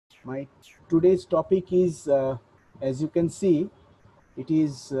My today's topic is, as you can see, it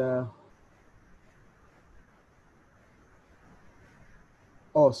is.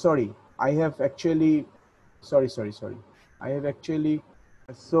 Oh, sorry. I have actually. Sorry. I have actually.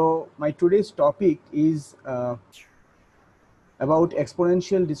 So my today's topic is about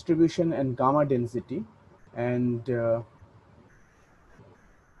exponential distribution and gamma density, and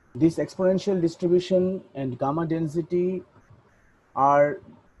this exponential distribution and gamma density are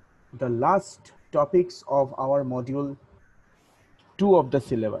the last topics of our module 2 of the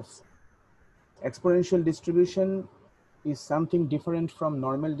syllabus. Exponential distribution is something different from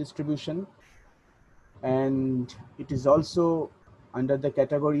normal distribution, and it is also under the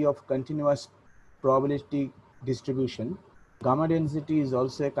category of continuous probability distribution. Gamma density is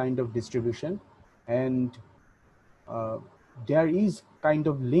also a kind of distribution, and there is kind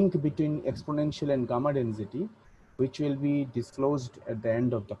of link between exponential and gamma density, which will be disclosed at the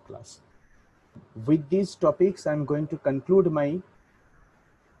end of the class. With these topics, I'm going to conclude my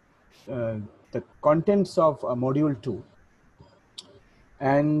the contents of module 2,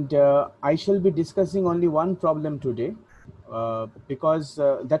 and I shall be discussing only one problem today, because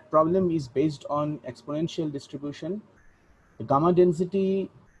that problem is based on exponential distribution. The gamma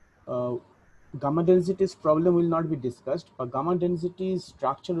density's problem will not be discussed, but gamma density's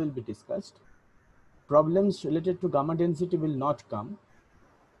structure will be discussed. Problems related to gamma density will not come,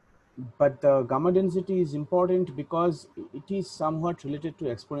 but the gamma density is important because it is somewhat related to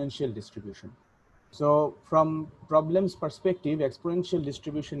exponential distribution. So from problems perspective, exponential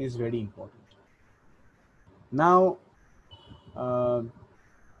distribution is very important. Now,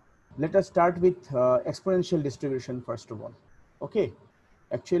 let us start with exponential distribution first of all. Okay,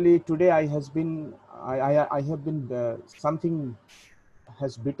 actually today I have been something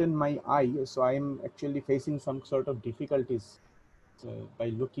has bitten my eye, so I am actually facing some sort of difficulties by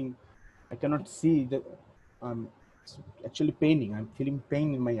looking. I cannot see the. It's actually paining. I'm feeling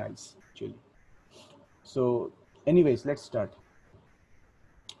pain in my eyes actually. So, anyways, let's start.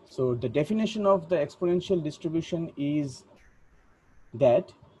 So the definition of the exponential distribution is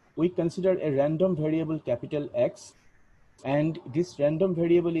that we consider a random variable capital X, and this random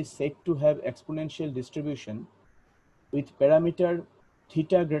variable is said to have exponential distribution with parameter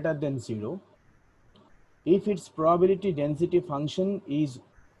theta greater than 0 if its probability density function is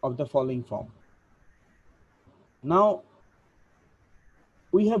of the following form. Now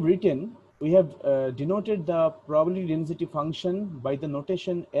we have denoted the probability density function by the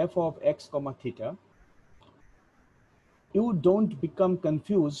notation f of x comma theta. You don't become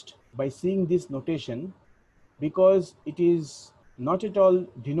confused by seeing this notation, because it is not at all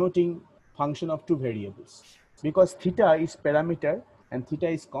denoting function of two variables, because theta is parameter and theta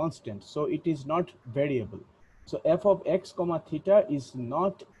is constant, so it is not variable. So f of x comma theta is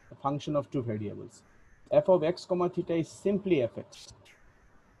not a function of two variables. F of x comma theta is simply fx.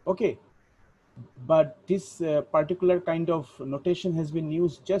 Okay, but this particular kind of notation has been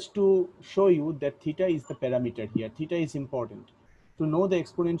used just to show you that theta is the parameter here. Theta is important. To know the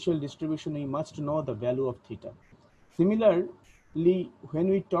exponential distribution, we must know the value of theta. Similarly, when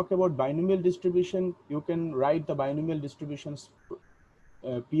we talk about binomial distribution, you can write the binomial distributions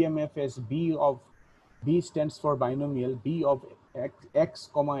PMF as B stands for binomial, B of x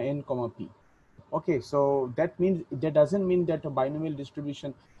comma n comma p. Okay, so that doesn't mean that a binomial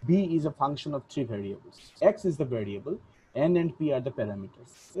distribution B is a function of three variables. X is the variable, n and p are the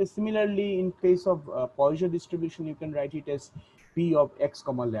parameters. Similarly, in case of Poisson distribution, you can write it as P of x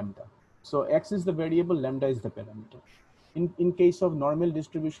comma lambda. So x is the variable, lambda is the parameter. In case of normal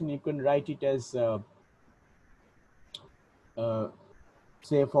distribution, you can write it as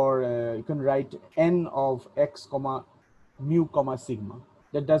you can write n of x comma mu comma sigma.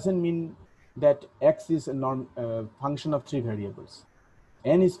 That doesn't mean that x is a function of three variables.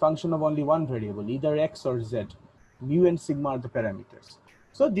 N is function of only one variable, either x or z. Mu and sigma are the parameters.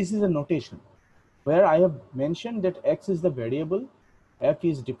 So this is a notation where I have mentioned that x is the variable, f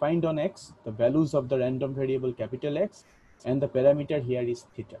is defined on x, the values of the random variable capital X, and the parameter here is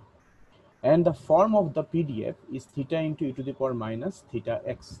theta. And the form of the PDF is theta into e to the power minus theta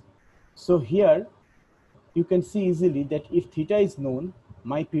x. So here you can see easily that if theta is known,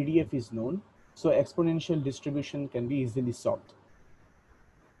 my PDF is known, so exponential distribution can be easily solved.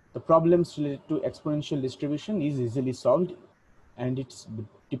 The problems related to exponential distribution is easily solved, and it's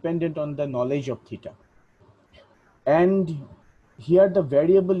dependent on the knowledge of theta. And here the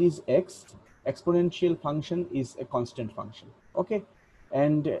variable is x, exponential function is a constant function. Okay,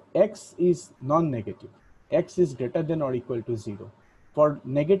 and x is non-negative. X is greater than or equal to 0. For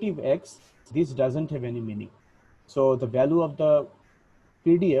negative x, this doesn't have any meaning. So the value of the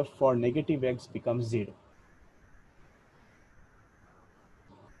PDF for negative x becomes 0.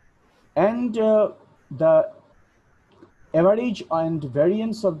 And the average and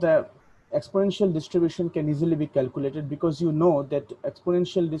variance of the exponential distribution can easily be calculated, because you know that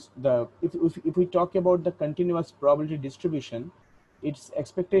exponential if we talk about the continuous probability distribution, its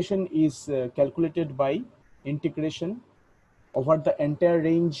expectation is calculated by integration over the entire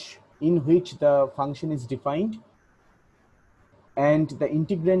range in which the function is defined, and the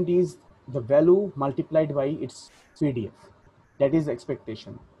integrand is the value multiplied by its PDF. That is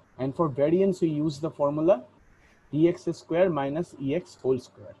expectation. And for variance, we use the formula dx square minus ex whole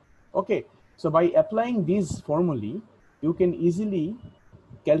square. Okay, so by applying these formulae, you can easily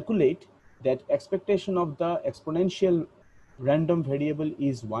calculate that expectation of the exponential random variable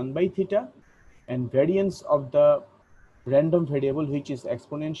is 1 by theta, and variance of the random variable which is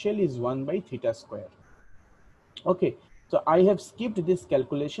exponential is 1 by theta square. Okay, so I have skipped this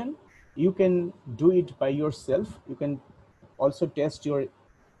calculation. You can do it by yourself. You can also test your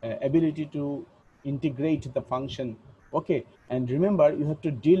ability to integrate the function. Okay, and remember, you have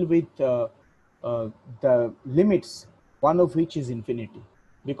to deal with the limits, one of which is infinity,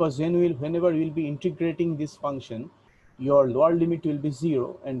 because whenever you will be integrating this function, your lower limit will be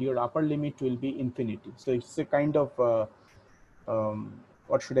 0 and your upper limit will be infinity. So it's a kind of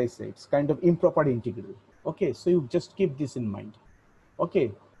what should I say? It's kind of improper integral. Okay, so you just keep this in mind.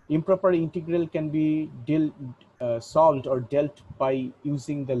 Okay, improper integral can be solved or dealt by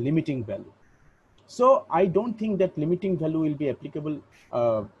using the limiting value. So I don't think that limiting value will be applicable.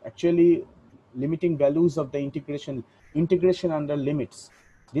 Actually, limiting values of the integration under limits,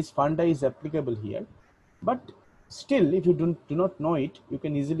 this funda is applicable here. But still, if you do not know it, you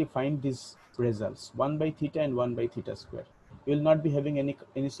can easily find these results, 1 by theta and 1 by theta square. You will not be having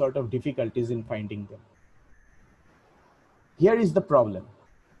any sort of difficulties in finding them. Here is the problem.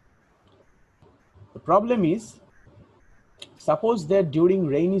 The problem is, suppose that during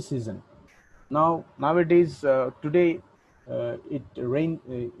rainy season, nowadays today it rained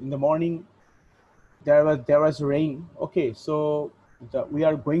in the morning. There was rain. Okay, so we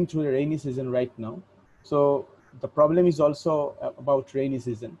are going through the rainy season right now. So the problem is also about rainy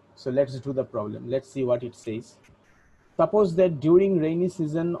season. So let's do the problem. Let's see what it says. Suppose that during rainy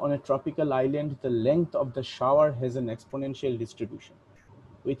season on a tropical island, the length of the shower has an exponential distribution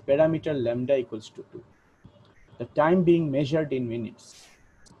with parameter lambda equals to 2. The time being measured in minutes.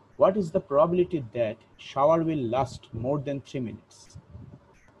 What is the probability that shower will last more than 3 minutes?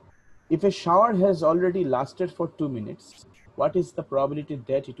 If a shower has already lasted for 2 minutes, what is the probability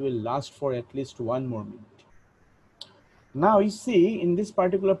that it will last for at least 1 more minute? Now you see, in this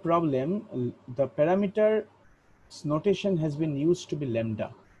particular problem, the parameter notation has been used to be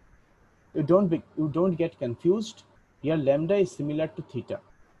lambda. You don't get confused. Here lambda is similar to theta.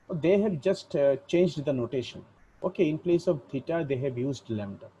 They have just changed the notation. Okay, in place of theta, they have used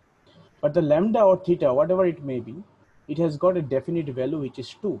lambda. But the lambda or theta, whatever it may be, it has got a definite value, which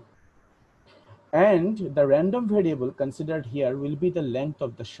is 2. And the random variable considered here will be the length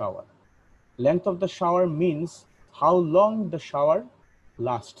of the shower. Length of the shower means how long the shower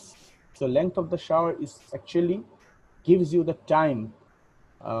lasts. So length of the shower is actually gives you the time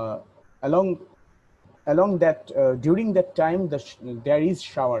along that during that time there is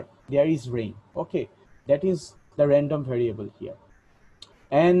shower, there is rain. Okay, that is the random variable here.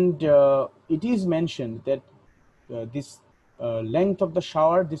 And it is mentioned that this length of the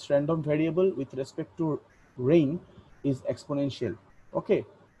shower, this random variable with respect to rain, is exponential. Okay,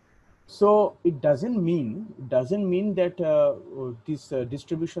 so it doesn't mean that this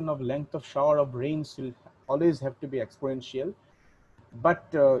distribution of length of shower of rains will always have to be exponential, but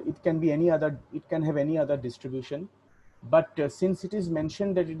it can be any other, it can have any other distribution. But since it is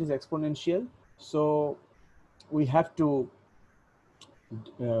mentioned that it is exponential, so we have to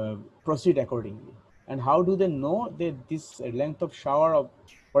proceed accordingly. And how do they know that this length of shower of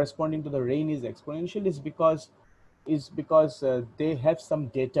corresponding to the rain is exponential? Is because they have some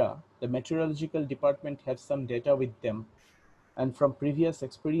data. The meteorological department has some data with them, and from previous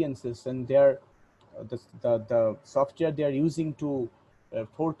experiences, and their the software they are using to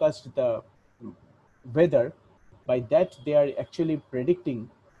forecast the weather. By that, they are actually predicting,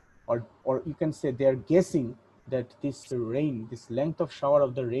 or you can say they are guessing that this rain, this length of shower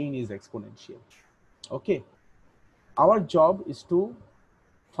of the rain is exponential. Okay, our job is to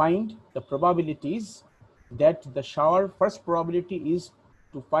find the probabilities that the shower, first probability is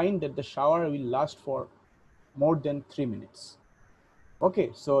to find that the shower will last for more than 3 minutes. Okay,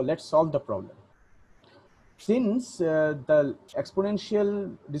 so let's solve the problem. Since the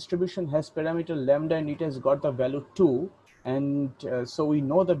exponential distribution has parameter lambda and it has got the value 2, And so we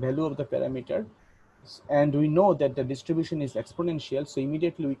know the value of the parameter, and we know that the distribution is exponential. So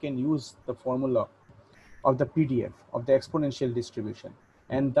immediately we can use the formula of the PDF of the exponential distribution.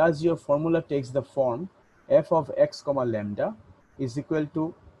 And thus your formula takes the form f of x comma lambda is equal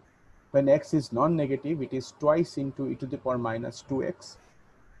to, when x is non-negative, it is twice into e to the power minus 2x.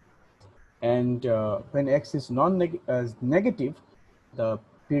 And when x is negative, the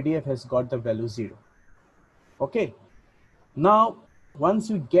PDF has got the value 0. Okay. Now, once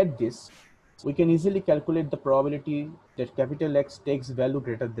we get this, we can easily calculate the probability that capital X takes value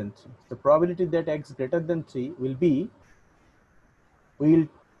greater than 3. The probability that x greater than 3 will be, we will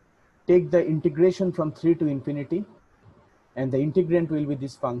take the integration from 3 to infinity, and the integrand will be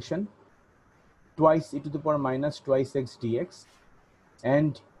this function, twice e to the power minus twice x dx.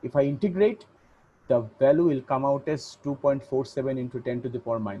 And if I integrate, the value will come out as 2.47 into 10 to the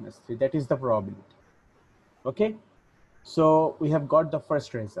power minus 3. That is the probability. Okay. So we have got the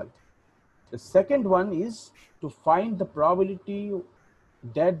first result. The second one is to find the probability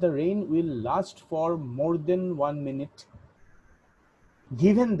that the rain will last for more than 1 minute,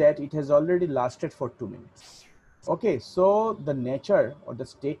 given that it has already lasted for 2 minutes. Okay, so the nature or the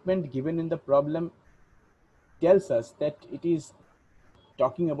statement given in the problem tells us that it is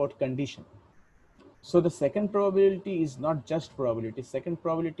talking about condition. So the second probability is not just probability. Second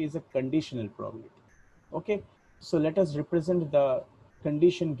probability is a conditional probability. Okay, so let us represent the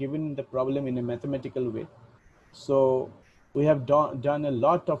condition given in the problem in a mathematical way. So we have done a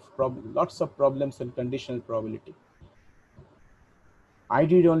lots of problems on conditional probability. I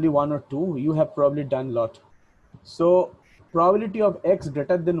did only 1 or 2. You have probably done a lot. So probability of x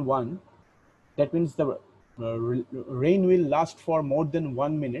greater than 1, that means the rain will last for more than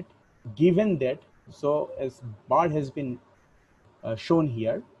 1 minute, given that, so as bar has been shown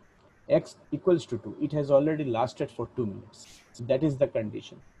here, x equals to 2. It has already lasted for 2 minutes. That is the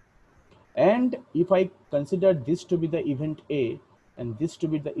condition. And if I consider this to be the event A and this to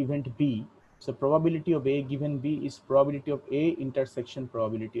be the event B, so probability of A given B is probability of A intersection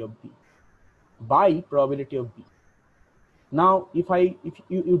probability of B by probability of B. Now, if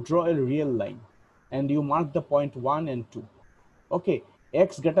you draw a real line and you mark the point 1 and 2, okay,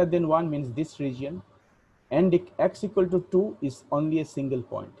 x greater than 1 means this region, and x equal to 2 is only a single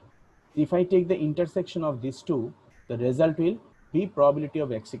point. If I take the intersection of these two, the result will be probability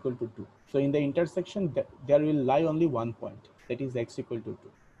of x equal to 2. So in the intersection, there will lie only one point, that is x equal to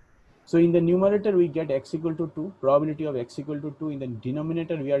 2. So in the numerator, we get x equal to 2, probability of x equal to 2. In the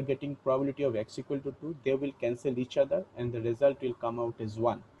denominator, we are getting probability of x equal to 2. They will cancel each other and the result will come out as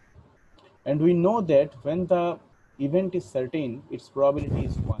 1. And we know that when the event is certain, its probability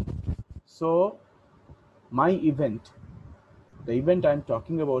is 1. So my event, the event I'm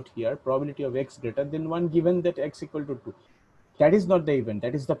talking about here, probability of x greater than 1, given that x equal to 2. That is not the event,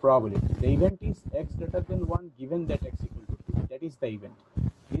 that is the probability. The event is x greater than 1, given that x equal to 2. That is the event.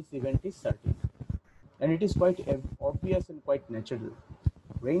 This event is certain. And it is quite obvious and quite natural.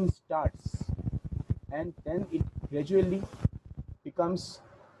 Rain starts and then it gradually becomes,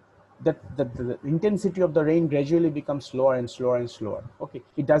 the intensity of the rain gradually becomes slower and slower and slower. Okay,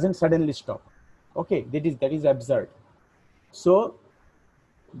 it doesn't suddenly stop. Okay, that is absurd. So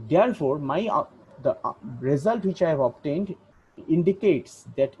therefore, the result which I have obtained indicates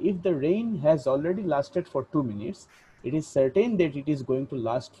that if the rain has already lasted for 2 minutes, it is certain that it is going to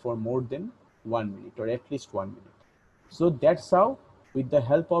last for more than 1 minute, or at least 1 minute. So that's how, with the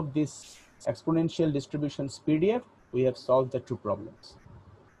help of this exponential distributions PDF, we have solved the two problems.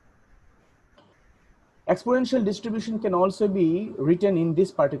 Exponential distribution can also be written in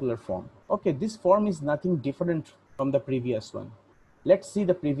this particular form. Okay, this form is nothing different from the previous one. Let's see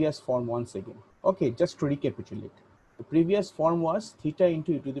the previous form once again. Okay, just to recapitulate. The previous form was theta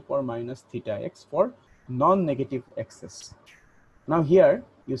into e to the power minus theta x for non-negative x's. Now here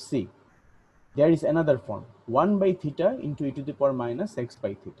you see there is another form, 1 by theta into e to the power minus x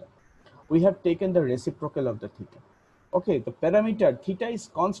by theta. We have taken the reciprocal of the theta. Okay, the parameter theta is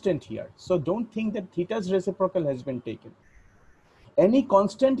constant here. So don't think that theta's reciprocal has been taken. Any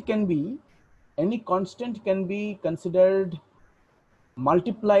constant can be considered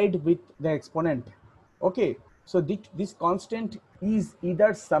multiplied with the exponent. Okay, so this constant is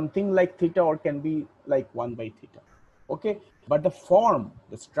either something like theta or can be like 1 by theta. Okay, but the form,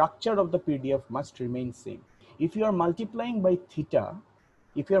 the structure of the PDF must remain same. If you are multiplying by theta,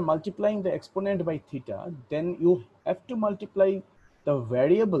 if you are multiplying the exponent by theta, then you have to multiply the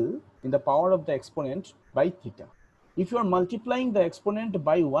variable in the power of the exponent by theta. If you are multiplying the exponent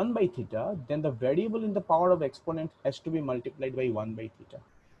by 1 by theta, then the variable in the power of exponent has to be multiplied by 1 by theta.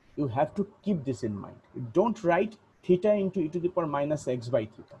 You have to keep this in mind. You don't write theta into e to the power minus x by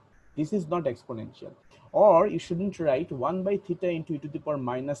theta. This is not exponential. Or you shouldn't write 1 by theta into e to the power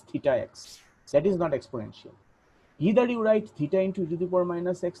minus theta x. That is not exponential. Either you write theta into e to the power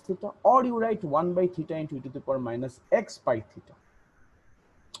minus x theta, or you write 1 by theta into e to the power minus x pi theta,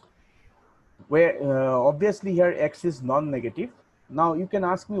 where obviously here x is non-negative. Now you can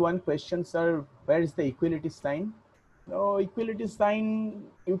ask me one question, sir, where is the equality sign? No, equality sign,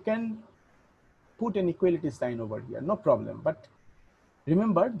 you can put an equality sign over here, no problem. But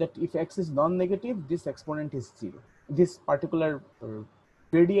remember that if x is non-negative, this exponent is 0. This particular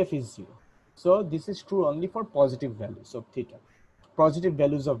PDF is 0. So this is true only for positive values of theta, positive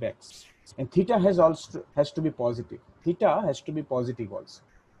values of x. And theta has to be positive. Theta has to be positive also.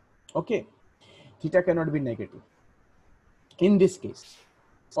 Okay, theta cannot be negative in this case.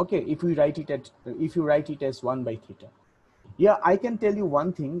 Okay, if you write it as 1 by theta. Yeah, I can tell you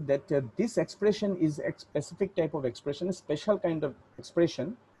one thing, that this expression is a specific type of expression, a special kind of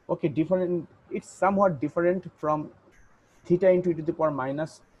expression. Okay, different. It's somewhat different from theta into e to the power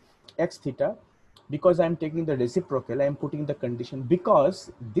minus x theta, because I'm taking the reciprocal. I'm putting the condition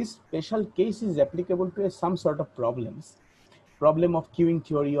because this special case is applicable to some sort of problems, problem of queuing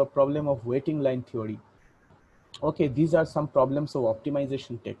theory or problem of waiting line theory. Okay, these are some problems of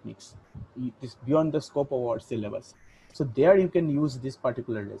optimization techniques. It is beyond the scope of our syllabus. So there you can use this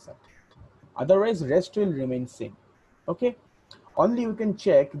particular result. Otherwise, rest will remain same. Okay, only you can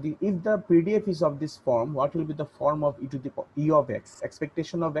check if the PDF is of this form, what will be the form of e to the power e of x,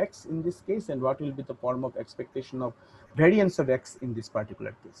 expectation of x in this case, and what will be the form of expectation of variance of x in this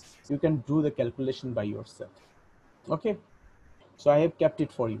particular case. You can do the calculation by yourself. Okay, so I have kept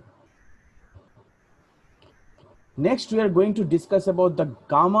it for you. Next, we are going to discuss about the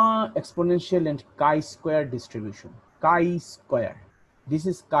gamma exponential and chi-square distribution. Chi-square. This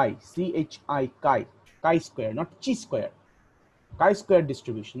is chi, C-H-I, chi-square, not chi-square. Chi-square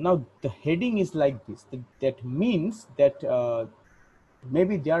distribution. Now, the heading is like this. That means that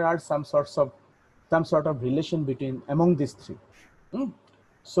maybe there are some sort of relation among these three.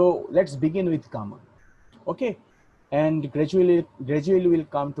 So let's begin with gamma. Okay, and gradually we'll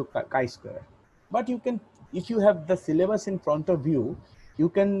come to chi-square. But you can, if you have the syllabus in front of you, you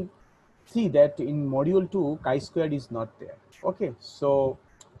can see that in module 2 chi-square is not there. Okay, so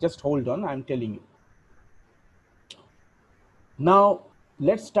just hold on, I'm telling you. Now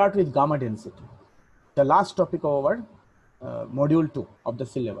let's start with gamma density, the last topic of our module 2 of the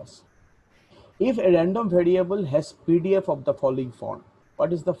syllabus. If a random variable has PDF of the following form,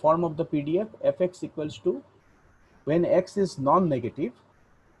 what is the form of the PDF? Fx equals to, when x is non-negative,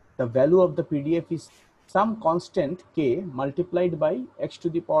 the value of the PDF is some constant k multiplied by x to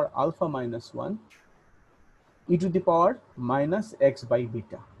the power alpha minus 1 e to the power minus x by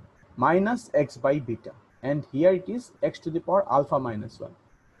beta, and here it is x to the power alpha minus 1.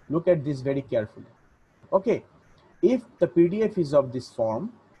 Look at this very carefully. Okay, if the PDF is of this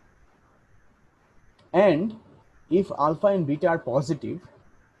form and if alpha and beta are positive,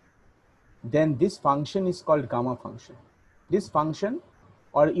 then this function is called gamma function. This function,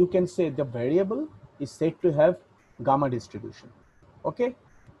 or you can say the variable, is said to have gamma distribution. Okay,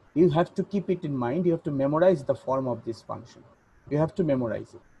 you have to keep it in mind. You have to memorize the form of this function. You have to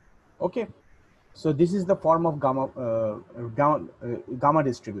memorize it. Okay, so this is the form of gamma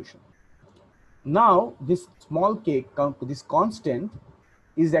distribution. Now this small k, this constant,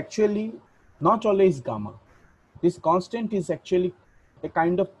 is actually not always gamma. This constant is actually a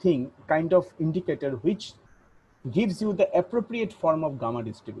kind of thing, kind of indicator which gives you the appropriate form of gamma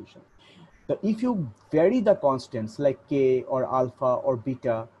distribution. So if you vary the constants like k or alpha or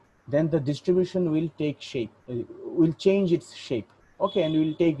beta, then the distribution will take shape, will change its shape. Okay, and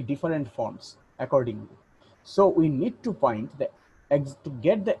will take different forms accordingly. So we need to find to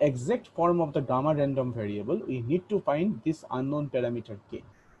get the exact form of the gamma random variable, we need to find this unknown parameter k.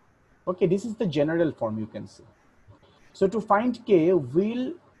 Okay, this is the general form, you can see. So to find k,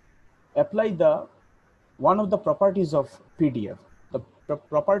 we'll apply one of the properties of PDF. The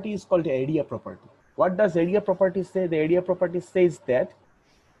property is called area property. What does area property say? The area property says that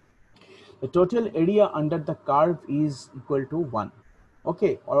the total area under the curve is equal to 1.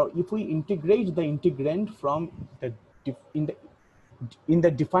 Okay, or if we integrate the integrand from in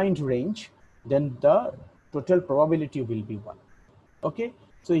the defined range, then the total probability will be 1. Okay,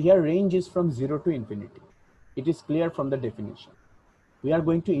 so here range is from 0 to infinity. It is clear from the definition. We are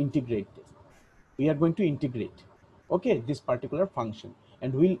going to integrate this. We are going to integrate, okay, this particular function,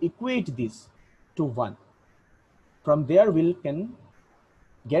 and we'll equate this to 1. From there we can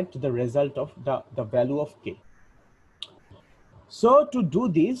get the result of the value of k. So to do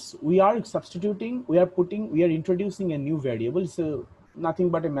this, we are substituting, we are introducing a new variable. So nothing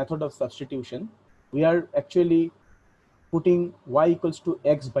but a method of substitution. We are actually putting y equals to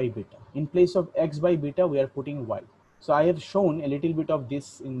x by beta. In place of x by beta, we are putting y. So I have shown a little bit of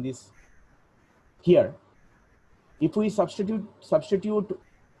this in this here. If we substitute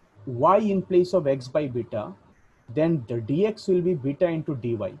y in place of x by beta, then the dx will be beta into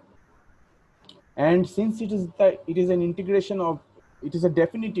dy. And since it is an integration of, it is a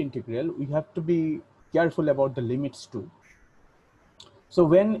definite integral, we have to be careful about the limits too. So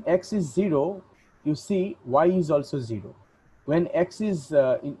when x is 0, you see y is also 0. When x is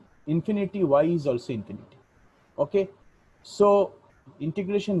infinity, y is also infinity. Okay, so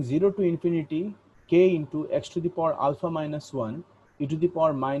integration 0 to infinity k into x to the power alpha minus 1 e to the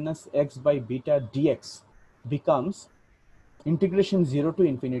power minus x by beta dx becomes integration 0 to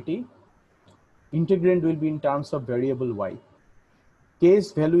infinity. Integrand will be in terms of variable y.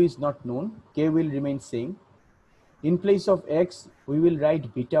 K's value is not known, k will remain same. In place of x, we will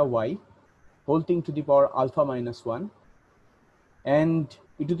write beta y, whole thing to the power alpha minus 1. And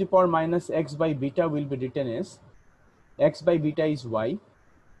e to the power minus x by beta will be written as x by beta is y.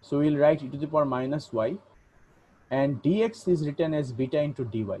 So we'll write e to the power minus y. And dx is written as beta into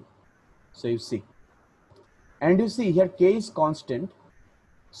dy. So you see. And you see here k is constant.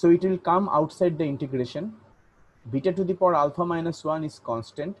 So it will come outside the integration. Beta to the power alpha minus 1 is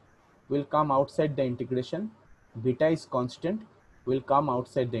constant, will come outside the integration. Beta is constant, will come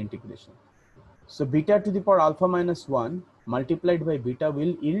outside the integration. So beta to the power alpha minus 1 multiplied by beta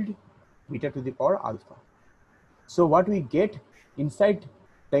will yield beta to the power alpha. So what we get inside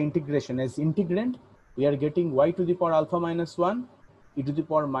the integration as integrand, we are getting y to the power alpha minus 1 e to the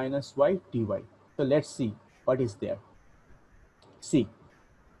power minus y dy. So let's see what is there. See,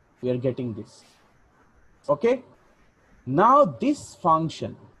 we are getting this. Okay, now this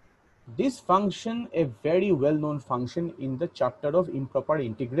function, a very well-known function in the chapter of improper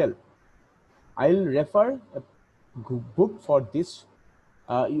integral. I'll refer a book for this.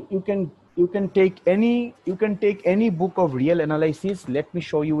 You can take any book of real analysis. Let me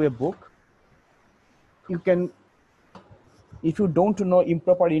show you a book. You can, if you don't know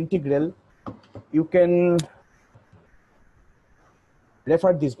improper integral, you can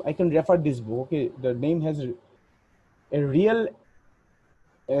refer this. I can refer this book. Okay, the name has a real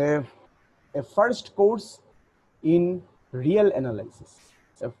a first course in real analysis.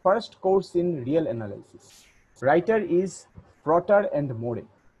 A first course in real analysis. Writer is Protter and More.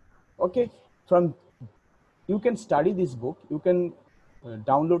 Okay, from you can study this book. You can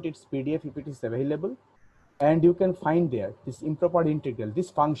download its PDF if it is available, and you can find there this improper integral, this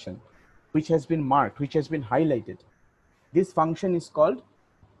function, which has been marked, which has been highlighted. This function is called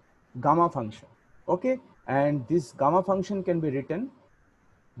gamma function. Okay, and this gamma function can be written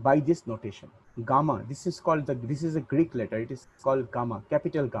by this notation. Gamma, this is a Greek letter. It is called gamma,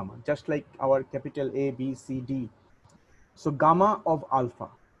 capital gamma, just like our capital A, B, C, D. So gamma of alpha.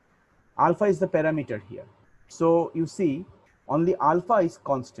 Alpha is the parameter here. So you see, only alpha is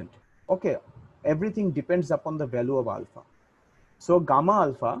constant. Okay, everything depends upon the value of alpha. So gamma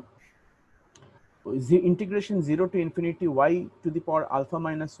alpha, the integration 0 to infinity y to the power alpha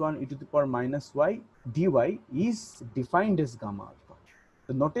minus 1 e to the power minus y dy is defined as gamma alpha.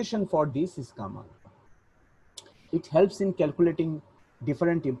 The notation for this is gamma alpha. It helps in calculating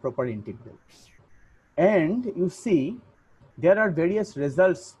different improper integrals. And you see, there are various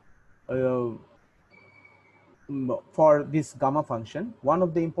results for this gamma function. One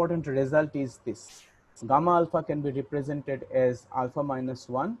of the important result is this. Gamma alpha can be represented as alpha minus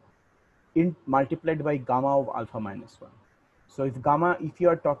 1 multiplied by gamma of alpha minus 1. So if you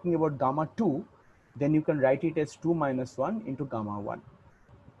are talking about gamma 2, then you can write it as 2 minus 1 into gamma 1.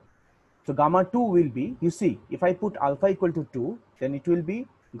 So gamma 2 will be, you see, if I put alpha equal to 2, then it will be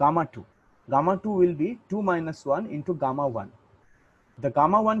gamma 2. Gamma 2 will be 2 minus 1 into gamma 1. The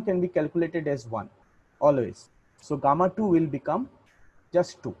gamma 1 can be calculated as 1, always. So gamma 2 will become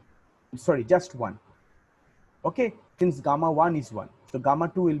just 1. Okay, since gamma 1 is 1. So gamma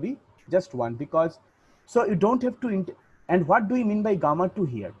 2 will be just 1 because, so you don't have to, and what do we mean by gamma 2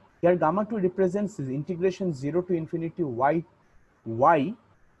 here? Here gamma 2 represents integration 0 to infinity y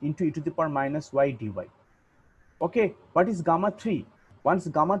into e to the power minus y dy. Okay, what is gamma 3? Once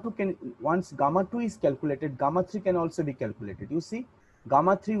gamma 2 is calculated, gamma 3 can also be calculated. You see,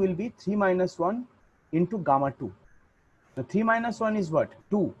 gamma 3 will be 3 minus 1 into gamma 2. The 3 minus 1 is what?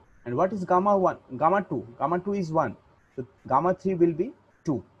 2. And what is gamma 1? Gamma 2. Gamma 2 is 1. So gamma 3 will be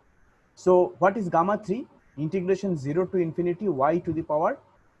 2. So what is gamma 3? Integration 0 to infinity y to the power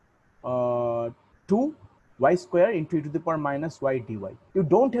 2 y square into e to the power minus y dy. You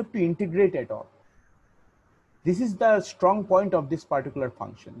don't have to integrate at all. This is the strong point of this particular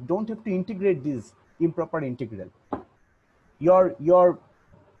function. You don't have to integrate this improper integral. Your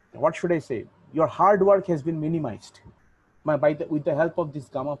what should I say? Your hard work has been minimized with the help of this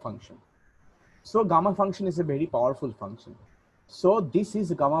gamma function. So gamma function is a very powerful function. So this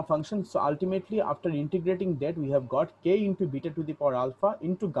is a gamma function. So ultimately, after integrating that, we have got k into beta to the power alpha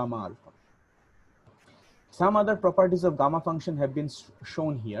into gamma alpha. Some other properties of gamma function have been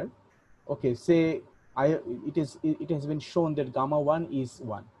shown here. Okay, say it has been shown that gamma 1 is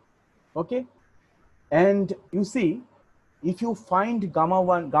 1. Okay, and you see, if you find gamma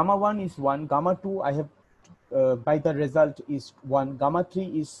 1 is 1, gamma 2 I have by the result is 1, gamma 3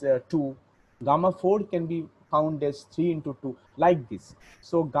 is 2, gamma 4 can be found as 3 into 2, like this.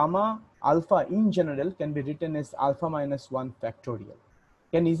 So gamma alpha in general can be written as alpha minus 1 factorial,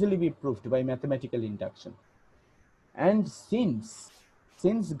 can easily be proved by mathematical induction. And since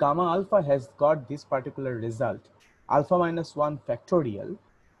gamma alpha has got this particular result, alpha minus 1 factorial,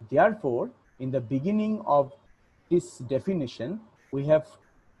 therefore in the beginning of this definition we have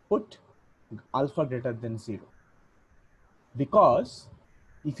put alpha greater than 0. Because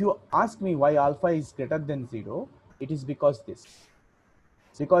if you ask me why alpha is greater than 0, it is because this.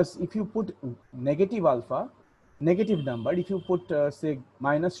 Because if you put negative alpha, negative number, if you put say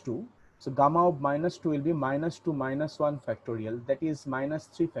minus 2, so gamma of minus 2 will be minus 2 minus 1 factorial, that is minus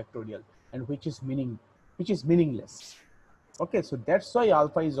 3 factorial, and which is meaningless. Okay, so that's why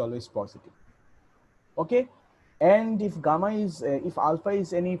alpha is always positive. Okay, and if gamma is if alpha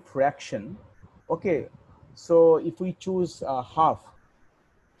is any fraction, okay, so if we choose half,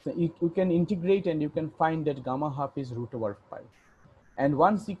 so you can integrate and you can find that gamma half is root over pi. And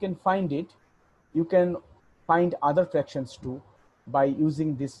once you can find it, you can find other fractions too by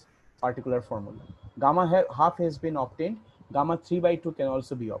using this particular formula. Gamma half has been obtained. Gamma 3 by 2 can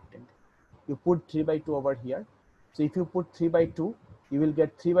also be obtained. You put 3 by 2 over here. So if you put 3 by 2, you will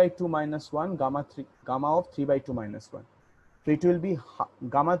get 3 by 2 minus 1, gamma of 3 by 2 minus 1. So it will be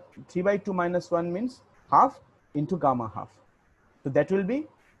gamma 3 by 2 minus 1 means half into gamma half. So that will be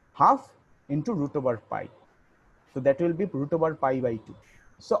half into root over pi. So that will be root over pi by 2.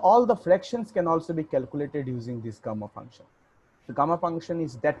 So all the fractions can also be calculated using this gamma function. The gamma function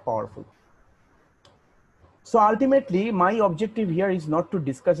is that powerful. So ultimately, my objective here is not to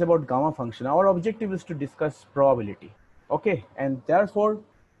discuss about gamma function. Our objective is to discuss probability. Okay, and therefore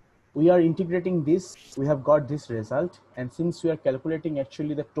we are integrating this. We have got this result, and since we are calculating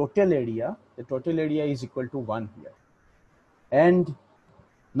actually the total area is equal to 1 here. And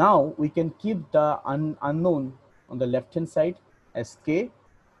now we can keep the unknown on the left hand side as k,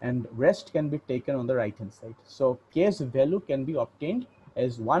 and rest can be taken on the right hand side. So k's value can be obtained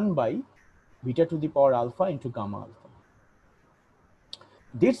as 1 by beta to the power alpha into gamma alpha.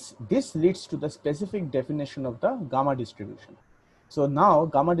 This leads to the specific definition of the gamma distribution. So now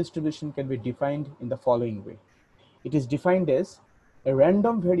gamma distribution can be defined in the following way. It is defined as a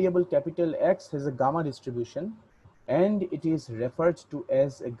random variable capital X has a gamma distribution, and it is referred to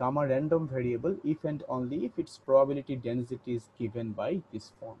as a gamma random variable if and only if its probability density is given by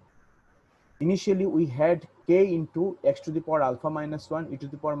this form. Initially we had k into x to the power alpha minus 1 e to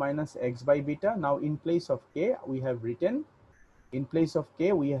the power minus x by beta. Now in place of k we have written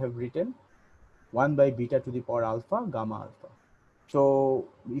 1 by beta to the power alpha gamma alpha. So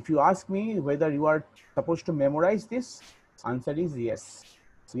if you ask me whether you are supposed to memorize this, answer is yes.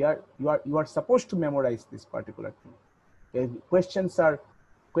 You are supposed to memorize this particular thing. Questions are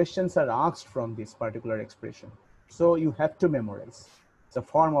asked from this particular expression, so you have to memorize the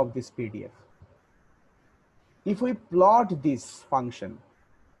form of this PDF. If we plot this function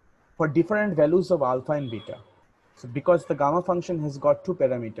for different values of alpha and beta, so because the gamma function has got two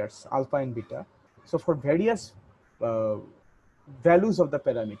parameters, alpha and beta, so for various values of the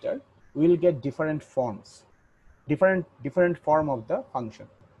parameter, we will get different forms, different form of the function.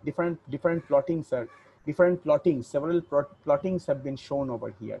 Different plottings, several plottings have been shown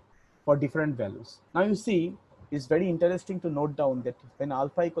over here for different values. Now you see, it's very interesting to note down that when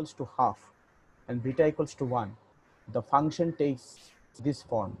alpha equals to half and beta equals to 1, the function takes this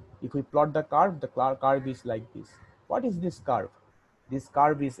form. If we plot the curve is like this. What is this curve? This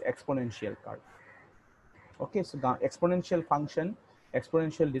curve is exponential curve. Okay, so exponential function,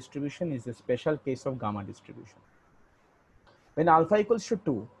 exponential distribution is a special case of gamma distribution. When alpha equals to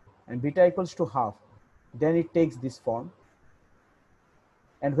 2 and beta equals to half, then it takes this form.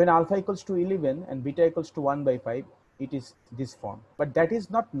 And when alpha equals to 11 and beta equals to 1 by 5, it is this form. But that is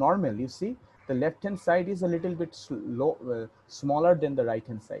not normal. You see, the left hand side is a little bit smaller than the right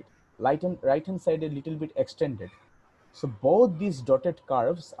hand side. right hand side a little bit extended. So both these dotted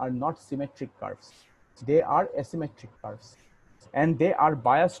curves are not symmetric curves. They are asymmetric curves, and they are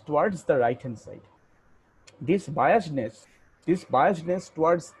biased towards the right hand side. This biasedness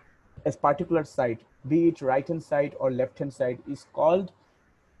towards a particular side, be it right hand side or left hand side, is called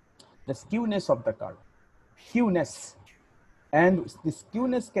the skewness of the curve. Skewness. And the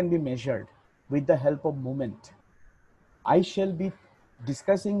skewness can be measured with the help of moment. I shall be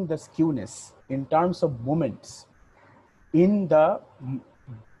discussing the skewness in terms of moments in the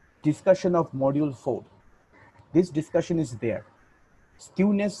discussion of module 4. This discussion is there.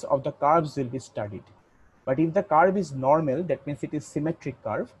 Skewness of the curves will be studied. But if the curve is normal, that means it is symmetric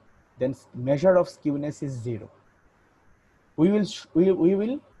curve, then measure of skewness is 0. We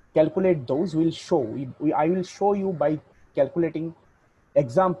will calculate those. I will show you by calculating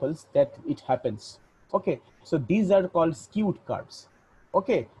examples that it happens. Okay, so these are called skewed curves.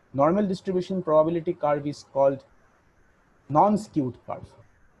 Okay, normal distribution probability curve is called non-skewed curve.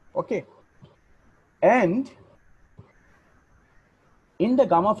 Okay, and in the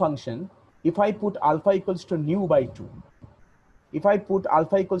gamma function, if I put alpha equals to nu by 2, if I put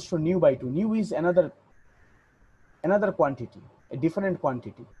alpha equals to nu by 2, nu is another quantity, a different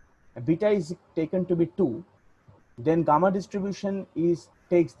quantity, and beta is taken to be 2, then gamma distribution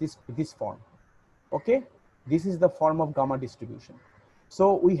takes this form. Okay, this is the form of gamma distribution.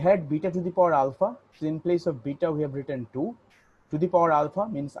 So we had beta to the power alpha. So in place of beta we have written 2 to the power alpha,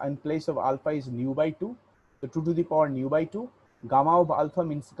 means in place of alpha is nu by 2, so 2 to the power nu by 2. Gamma of alpha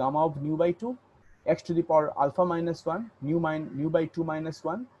means gamma of nu by 2, x to the power alpha minus 1, nu by 2 minus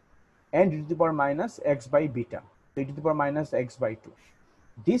 1, and e to the power minus x by beta, so e to the power minus x by 2.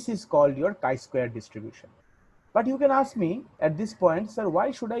 This is called your chi-square distribution. But you can ask me at this point, sir,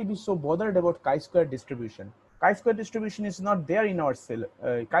 why should I be so bothered about chi-square distribution? Chi-square distribution is not there in our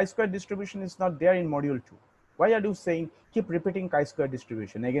chi-square distribution is not there in module 2. Why are you keep repeating chi-square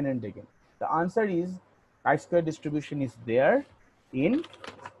distribution again and again? The answer is chi-square distribution is there in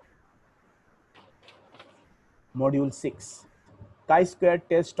module 6. Chi-square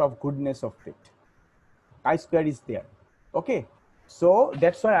test of goodness of fit. Chi-square is there. Okay, so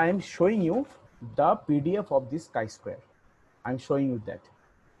that's why I am showing you the PDF of this chi-square. I'm showing you that.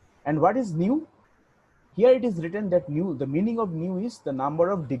 And what is nu? Here it is written that nu, the meaning of nu is the number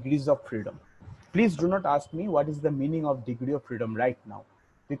of degrees of freedom. Please do not ask me what is the meaning of degree of freedom right now,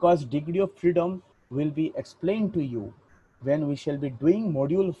 because degree of freedom will be explained to you when we shall be doing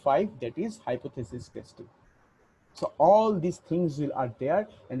module 5, that is hypothesis testing. So all these things are there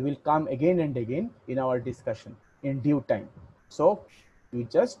and will come again and again in our discussion in due time. So you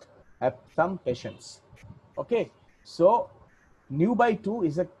just have some patience. Okay, so nu by 2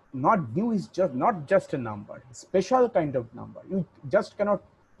 is not just a number, special kind of number. You just cannot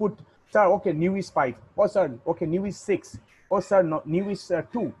put, sir, okay, nu is 5. Oh, sir, okay, nu is 6. Oh, sir, no, nu is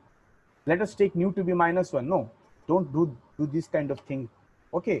 2. Let us take nu to be minus 1. No, don't do this kind of thing.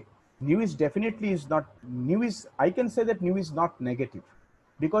 Okay, nu is definitely is not, nu is, I can say that nu is not negative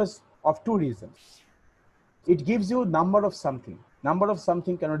because of 2 reasons. It gives you number of something. Number of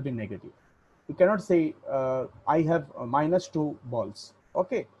something cannot be negative. You cannot say I have minus 2 balls.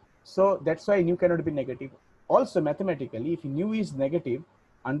 Okay, so that's why nu cannot be negative. Also mathematically, if nu is negative,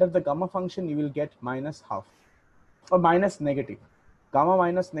 under the gamma function you will get minus half or minus negative. Gamma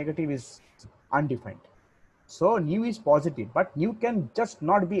minus negative is undefined. So nu is positive, but nu can just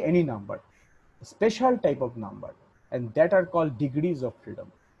not be any number, a special type of number, and that are called degrees of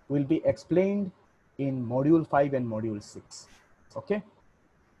freedom. Will be explained in module 5 and module 6. Okay.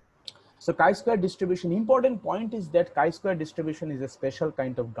 So chi-square distribution, important point is that chi-square distribution is a special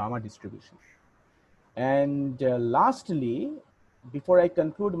kind of gamma distribution. And lastly, before I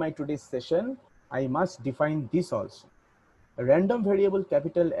conclude my today's session, I must define this also. A random variable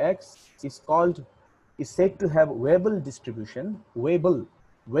capital X is said to have Weibull distribution,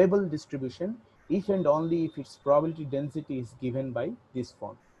 Weibull distribution, if and only if its probability density is given by this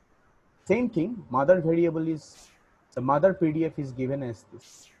form. Same thing, mother variable is, the mother PDF is given as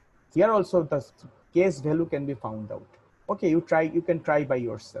this. Here also the case value can be found out. Okay, you can try by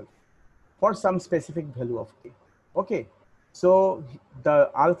yourself for some specific value of k. Okay, so the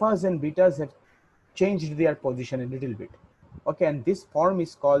alphas and betas have changed their position a little bit. Okay, and this form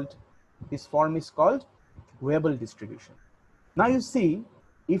is called Weibull distribution. Now you see,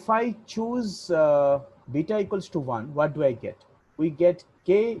 if I choose beta equals to 1, what do I get? We get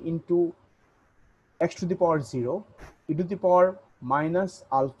k into x to the power 0 e to the power minus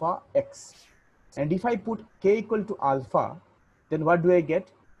alpha x. And if I put k equal to alpha, then what do I get?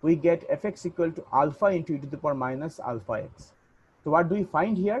 We get fx equal to alpha into e to the power minus alpha x. So what do we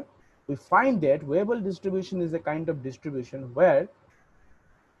find here? we find that weighable distribution is a kind of distribution where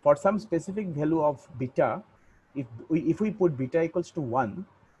for some specific value of beta, if we put beta equals to 1,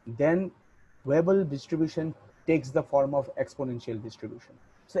 then weighable distribution takes the form of exponential distribution.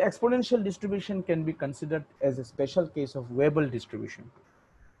 So exponential distribution can be considered as a special case of weighable distribution.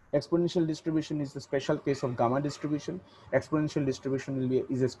 Exponential distribution is the special case of gamma distribution. Exponential distribution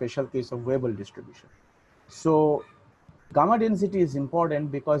is a special case of weighable distribution. So gamma density is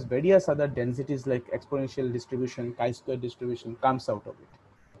important because various other densities like exponential distribution, chi-square distribution comes out of it.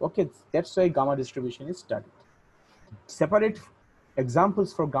 Okay, that's why gamma distribution is studied. Separate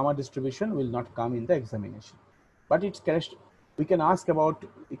examples for gamma distribution will not come in the examination, but we can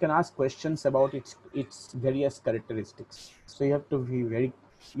ask questions about its various characteristics. So you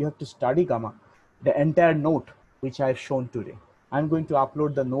have to study gamma, the entire note which I have shown today. I'm going to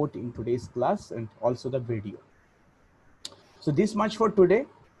upload the note in today's class and also the video. So this much for today.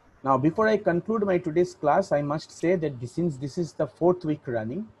 Now, before I conclude my today's class, I must say that since this is the 4th week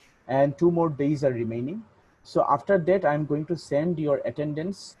running and 2 more days are remaining, so after that I'm going to send your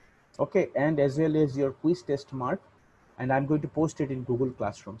attendance, okay, and as well as your quiz test mark, and I'm going to post it in Google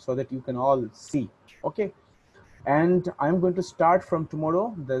Classroom so that you can all see, okay. And I'm going to start from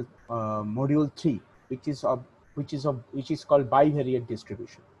tomorrow the module 3, which is called bivariate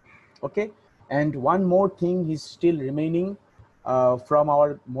distribution, okay. And one more thing is still remaining from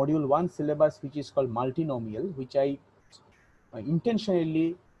our module 1 syllabus, which is called multinomial, which I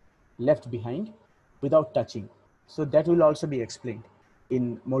intentionally left behind without touching. So that will also be explained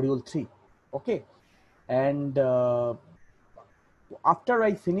in module 3, okay. And after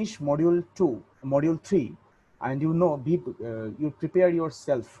I finish module 3, and you prepare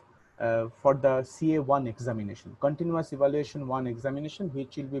yourself for the CA1 examination, continuous evaluation 1 examination,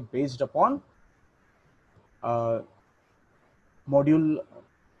 which will be based upon module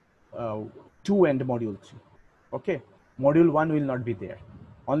 2 and module 3, okay. Module 1 will not be there,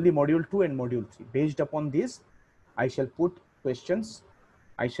 only module 2 and module 3. Based upon this, I shall put questions,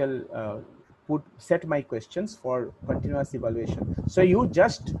 I shall set my questions for continuous evaluation. So you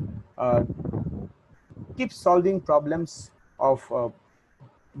just keep solving problems of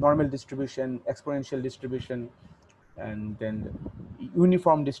normal distribution, exponential distribution, and then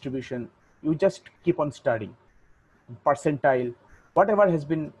uniform distribution. You just keep on studying percentile, whatever has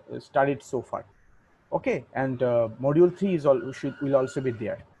been studied so far, okay. And module 3 will also be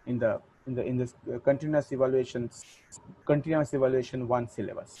there in this continuous evaluation 1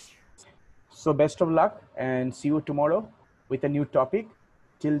 syllabus. So best of luck and see you tomorrow with a new topic.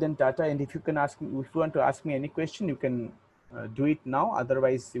 Till then, tata. And if you want to ask me any question, you can do it now.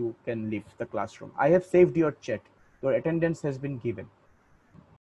 Otherwise, you can leave the classroom. I have saved your chat. Your attendance has been given.